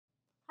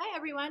Hi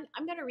everyone,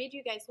 I'm going to read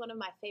you guys one of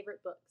my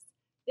favorite books.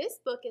 This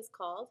book is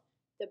called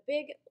The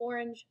Big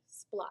Orange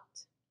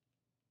Splot.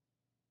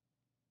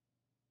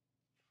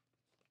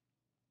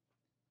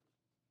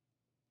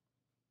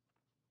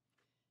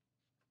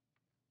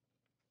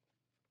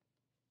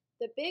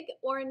 The Big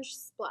Orange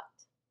Splot.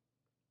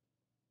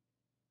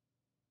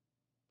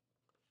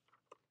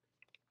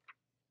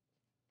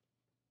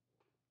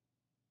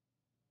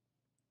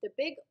 The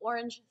Big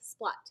Orange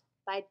Splot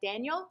by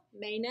Daniel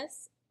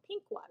Manus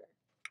Pinkwater.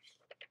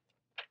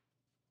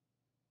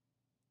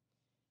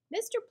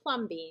 Mr.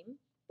 Plumbeam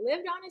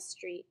lived on a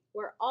street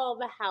where all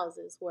the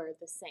houses were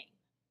the same.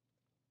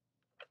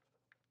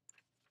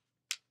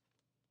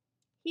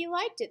 He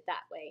liked it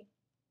that way.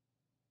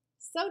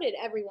 So did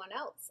everyone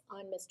else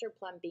on Mr.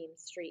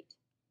 Plumbeam's street.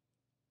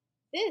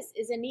 "This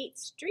is a neat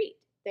street,"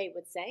 they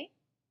would say.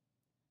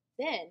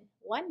 Then,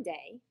 one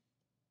day,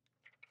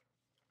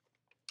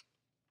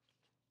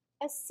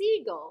 a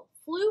seagull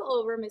flew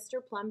over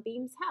Mr.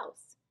 Plumbeam's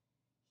house.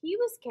 He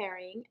was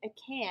carrying a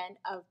can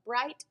of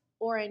bright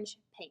orange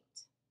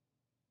paint.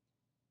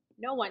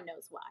 No one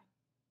knows why.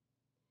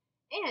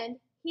 And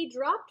he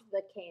dropped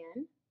the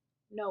can,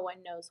 no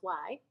one knows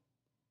why,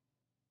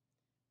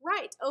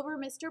 right over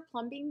Mr.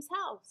 Plumbeam's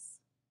house.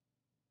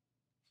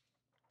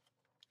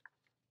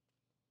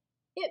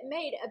 It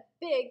made a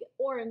big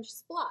orange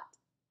splot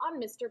on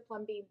Mr.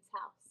 Plumbeam's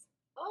house.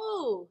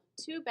 "Oh,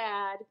 too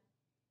bad,"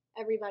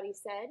 everybody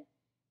said.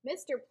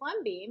 "Mr.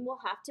 Plumbeam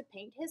will have to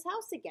paint his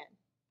house again."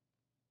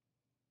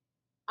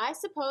 "I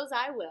suppose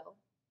I will,"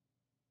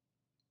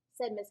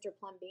 said Mr.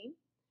 Plumbeam,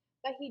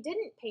 but he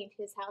didn't paint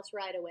his house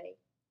right away.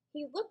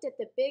 He looked at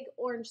the big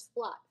orange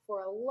splot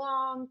for a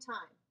long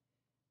time.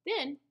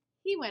 Then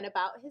he went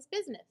about his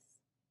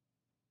business.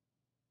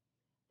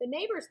 The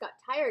neighbors got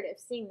tired of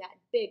seeing that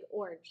big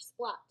orange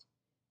splot.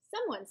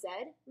 Someone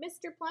said,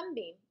 "Mr.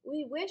 Plumbeam,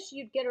 we wish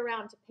you'd get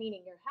around to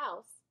painting your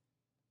house."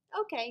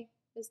 "Okay,"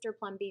 Mr.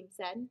 Plumbeam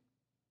said.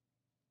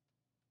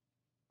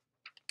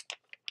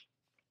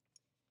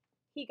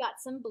 He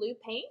got some blue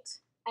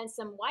paint and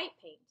some white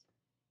paint,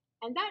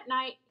 and that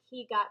night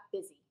he got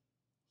busy.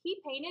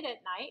 He painted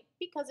at night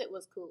because it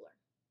was cooler.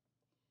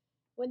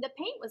 When the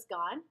paint was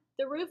gone,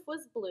 the roof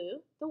was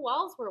blue, the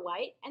walls were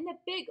white, and the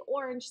big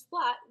orange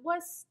splot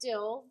was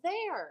still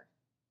there.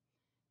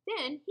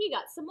 Then he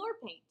got some more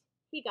paint.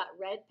 He got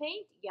red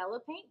paint, yellow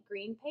paint,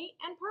 green paint,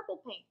 and purple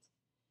paint.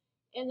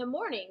 In the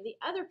morning, the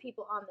other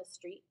people on the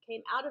street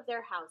came out of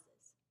their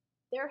houses.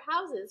 Their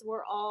houses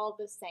were all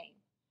the same,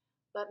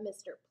 but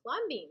Mr.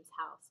 Plumbeam's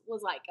house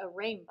was like a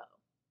rainbow.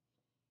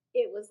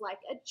 It was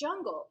like a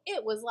jungle.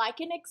 It was like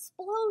an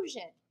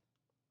explosion.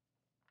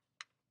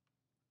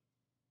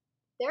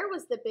 There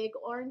was the big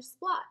orange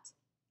splot,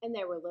 and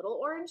there were little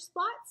orange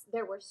spots,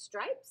 there were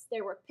stripes,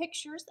 there were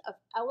pictures of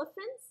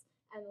elephants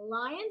and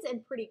lions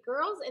and pretty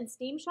girls and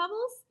steam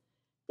shovels.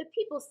 The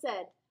people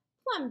said,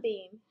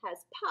 "Plumbeam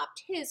has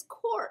popped his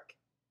cork,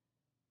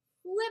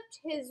 flipped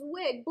his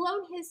wig,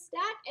 blown his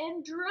stack,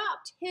 and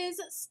dropped his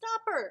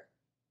stopper."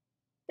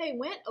 They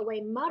went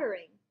away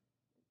muttering.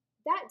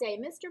 That day,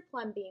 Mr.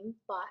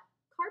 Plumbeam bought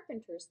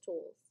carpenter's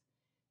tools.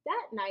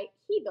 That night,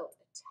 he built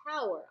a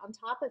tower on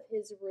top of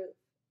his roof,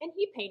 and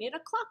he painted a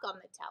clock on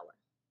the tower.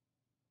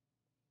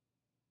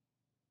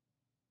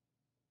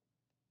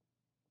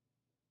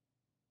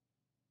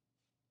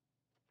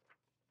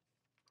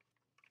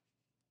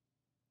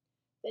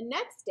 The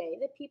next day,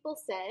 the people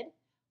said,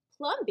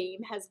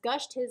 "Plumbeam has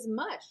gushed his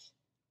mush,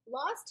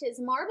 lost his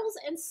marbles,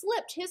 and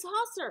slipped his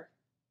hawser."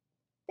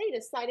 They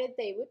decided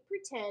they would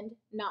pretend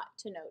not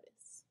to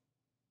notice.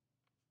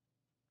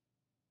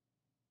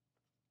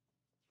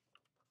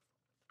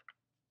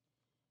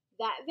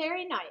 That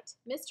very night,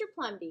 Mr.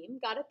 Plumbeam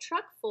got a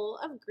truck full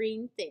of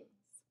green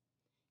things.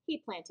 He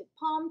planted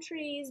palm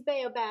trees,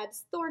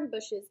 baobabs, thorn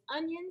bushes,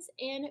 onions,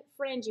 and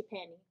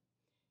frangipani.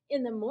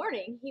 In the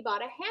morning, he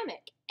bought a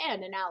hammock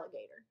and an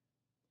alligator.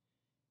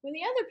 When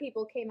the other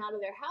people came out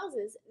of their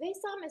houses, they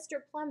saw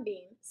Mr.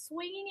 Plumbeam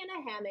swinging in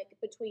a hammock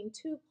between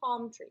two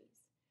palm trees.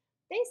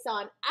 They saw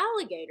an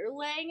alligator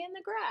laying in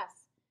the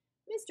grass.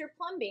 Mr.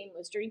 Plumbeam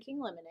was drinking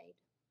lemonade.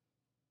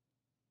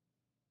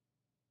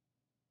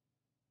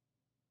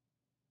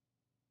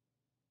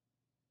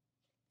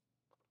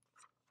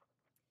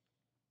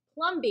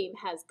 "Plumbeam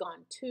has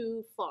gone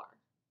too far.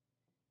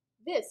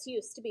 This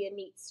used to be a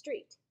neat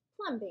street.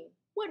 Plumbeam,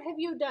 what have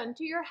you done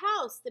to your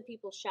house?" the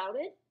people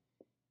shouted.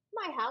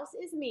 "My house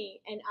is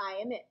me, and I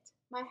am it.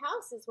 My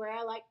house is where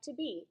I like to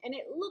be, and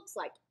it looks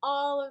like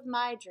all of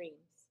my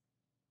dreams,"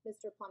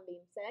 Mr.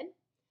 Plumbeam said.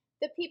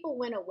 The people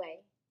went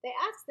away. They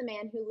asked the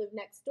man who lived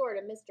next door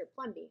to Mr.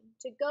 Plumbeam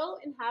to go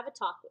and have a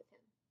talk with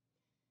him.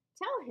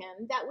 "Tell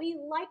him that we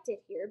liked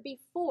it here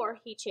before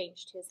he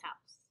changed his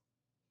house.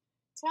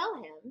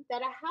 Tell him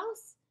that a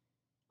house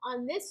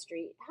on this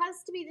street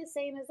has to be the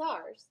same as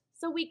ours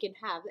so we can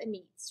have a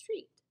neat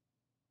street."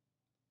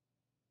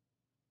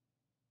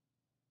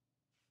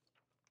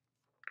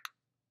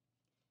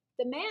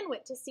 The man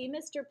went to see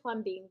Mr.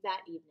 Plumbeam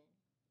that evening.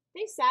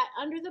 They sat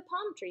under the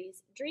palm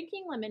trees,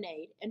 drinking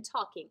lemonade and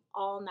talking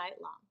all night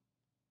long.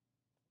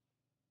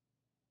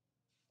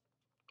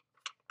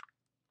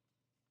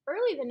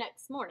 Early the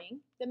next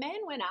morning, the man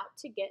went out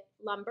to get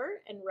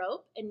lumber and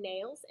rope and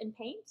nails and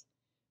paint.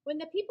 When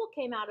the people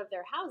came out of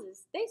their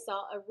houses, they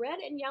saw a red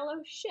and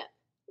yellow ship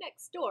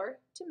next door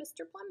to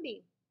Mr.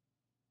 Plumbeam.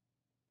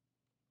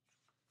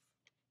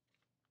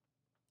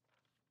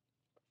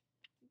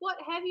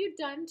 "What have you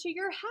done to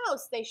your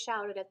house?" they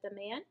shouted at the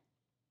man.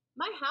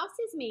 "My house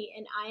is me,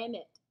 and I am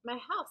it. My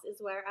house is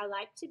where I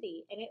like to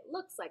be, and it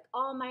looks like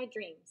all my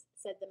dreams,"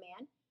 said the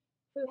man,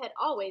 who had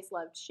always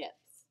loved ships.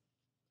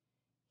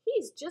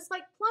 "He's just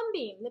like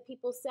Plumbeam," the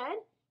people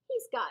said.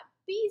 "He's got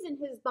bees in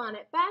his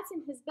bonnet, bats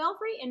in his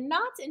belfry, and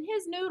knots in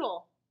his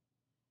noodle."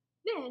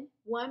 Then,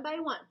 one by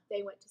one,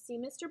 they went to see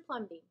Mr.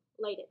 Plumbeam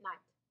late at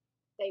night.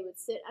 They would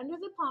sit under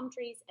the palm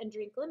trees and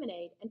drink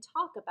lemonade and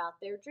talk about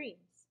their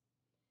dreams.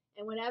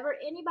 And whenever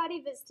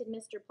anybody visited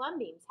Mr.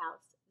 Plumbeam's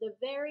house, the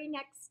very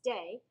next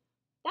day,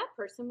 that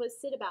person would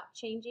set about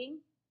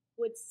changing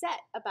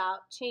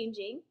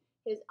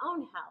his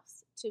own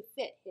house to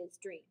fit his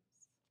dreams.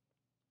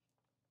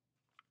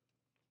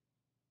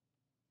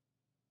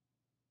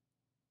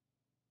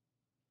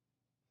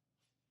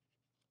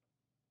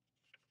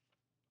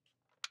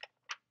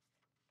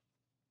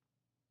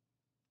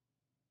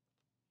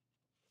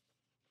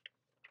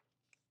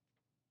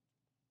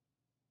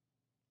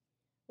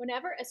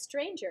 Whenever a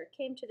stranger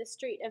came to the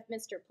street of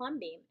Mr.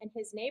 Plumbeam and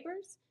his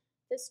neighbors,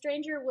 the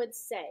stranger would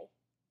say,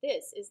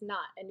 "This is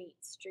not a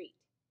neat street."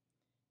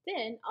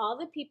 Then all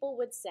the people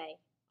would say,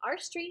 "Our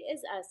street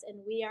is us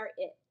and we are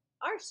it.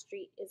 Our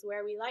street is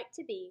where we like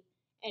to be,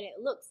 and it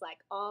looks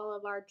like all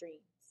of our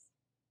dreams."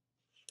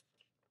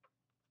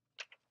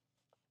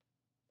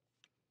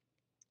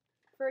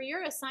 For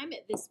your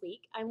assignment this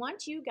week, I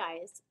want you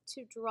guys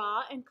to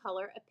draw and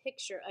color a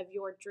picture of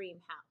your dream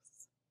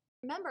house.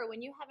 Remember,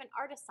 when you have an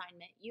art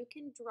assignment, you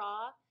can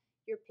draw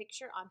your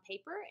picture on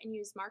paper and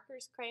use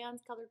markers,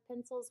 crayons, colored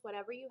pencils,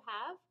 whatever you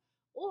have,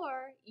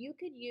 or you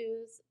could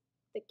use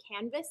the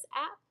Canvas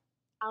app.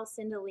 I'll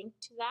send a link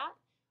to that.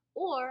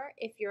 Or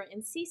if you're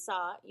in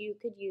Seesaw, you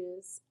could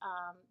use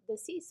the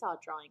Seesaw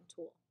drawing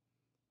tool.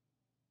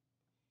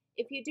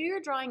 If you do your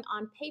drawing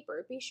on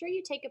paper, be sure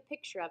you take a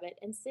picture of it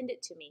and send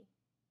it to me.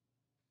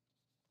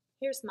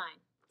 Here's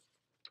mine.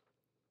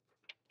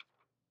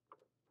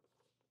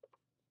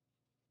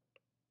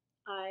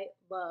 I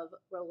love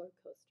roller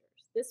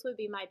coasters. This would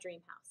be my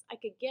dream house. I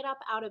could get up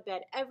out of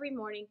bed every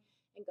morning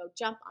and go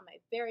jump on my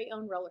very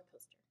own roller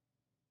coaster.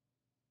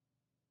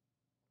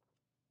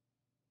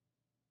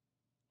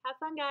 Have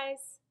fun,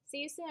 guys. See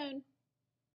you soon.